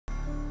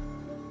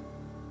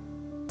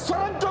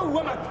Soranto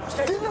woman.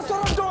 Dina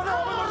soranto na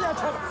woman ya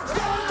tha.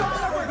 Soranto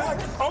na woman.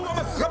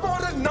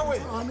 Rapore nawe.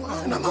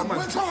 Na mama.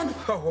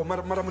 Oh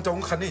mara mutha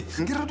ungikhani.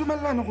 Ngire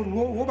dumelana gore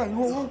wo ba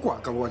wo kwa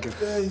ka wa ke.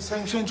 Hey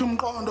sangishentsha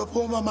umqondo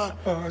phuma mama.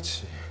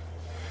 Achi.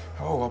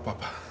 Hawo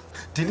papa.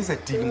 Deal is a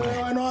deal man.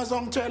 Wena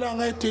wazongitshela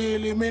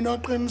ngedili mina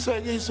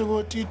oqinisekisa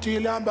ukuthi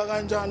idili hamba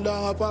kanjani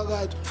la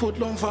ngaphakathi. Futhi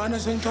lo mfana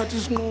sengithatha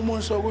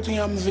isinqumo sokuthi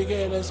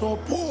ngiyamvikela so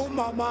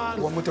phuma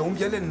manje. Wamutha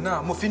umyele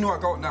na mofini wa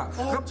ka ona.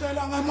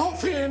 Ngitshela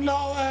ngamofini la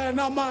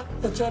wena man.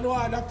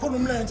 Utshelwa la phula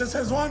umlenze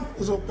sezwana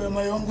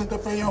uzobhema yonke into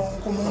phe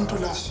yonke umuntu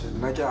la.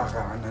 Nna ke a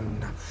gana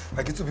nna.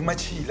 A ke tsobi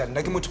machila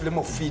nna ke motho le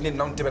mofini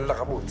nna o ntebella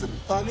ga botse.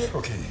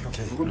 Okay.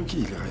 Go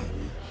lokile ga.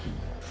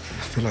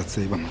 Fela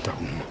tseba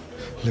motahuma.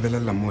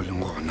 Lebelela mo le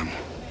ngona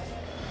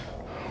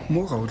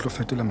mo ga o tlo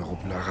fetela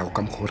megopolo ya gago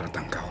ka mokgwa o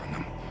ratang ka gona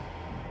mo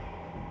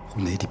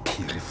go ne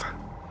diphiri fa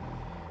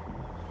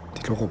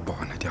di tlo go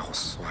bona di a go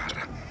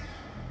swara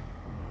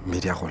mme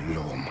di a go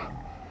loma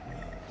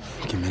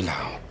ke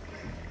melao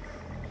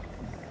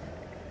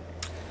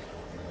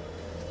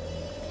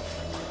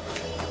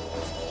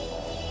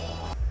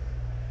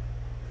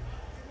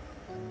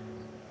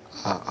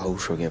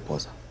awusho ke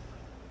boza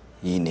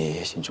yini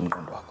eshintsha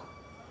umqondo wakho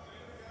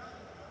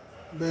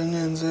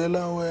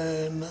Bengenzela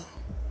wena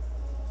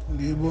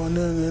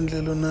ngibone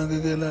ngendlela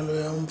onakekela lo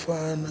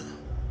yamfana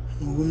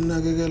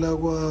ukumnakekela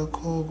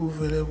kwakho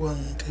kuvele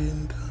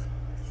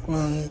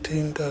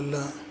kwangithinta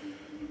la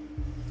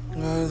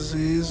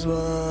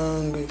ngazizwa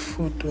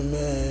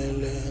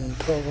ngifudumele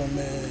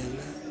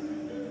ngithokomele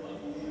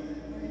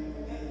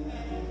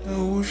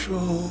awusho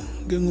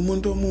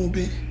ngingumuntu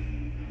omubi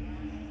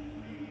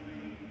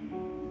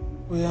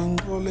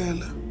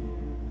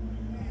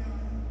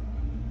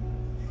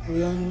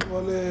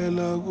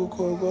Uyangixolela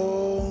kukho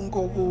konke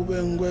okube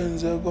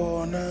ngikwenze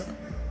kona.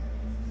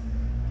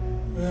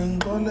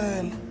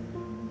 Uyangixolela.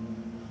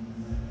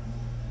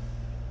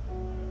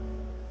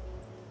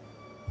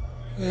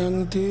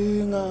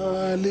 Uyangidinga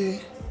ali.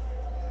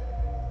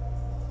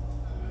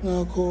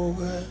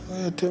 Ngakho-ke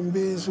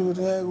uyethembisa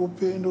ukuthi ngeke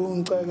uphinde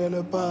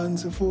ungicekele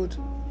phansi futhi.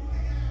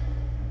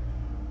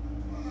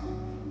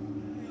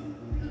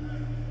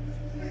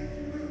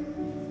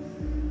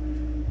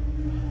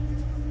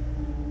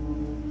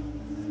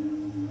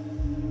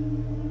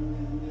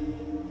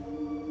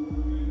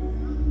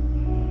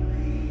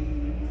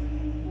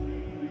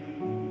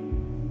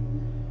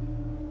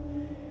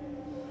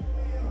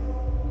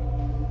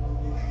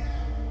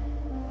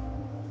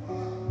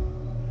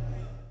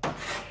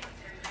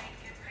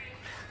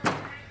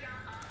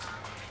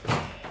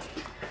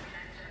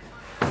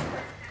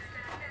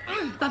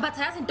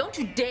 Bhambatha, don't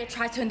you dare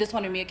try to turn this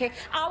one on me, okay?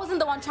 I wasn't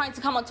the one trying to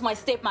come onto my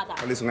stepmother.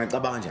 Palesa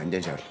ungayicabanga njani into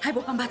enjalo?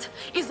 Hayibo Bhambatha,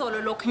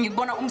 izolo lokho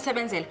ngikubona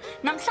umsebenzela.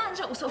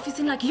 Namhlanje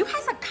use-ofisini like you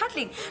guys are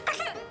cuddling.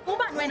 Kahle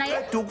ubani wena ye?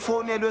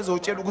 Ukufonelwe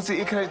ezotshela ukuthi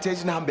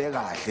i-accreditation ihambe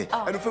kahle.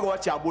 And ufike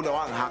wajabula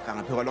wangihaga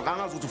ngaphela lokho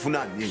angazi ukuthi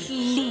ufunani yini.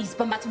 Please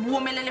Bhambatha,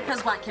 uwomelele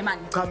phezu kwakhe man.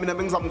 Cha mina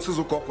bengizama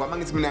ukusiza ugogo ama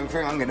ngithi mina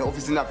ngifike ngangena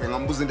e-ofisini lapha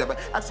ngambuza indaba.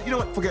 Actually, you know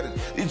what? Forget it.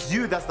 It's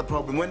you that's the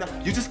problem. When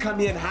you just come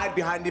here and hide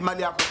behind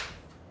imali yakho.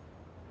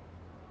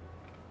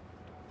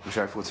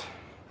 Ushaye futhi.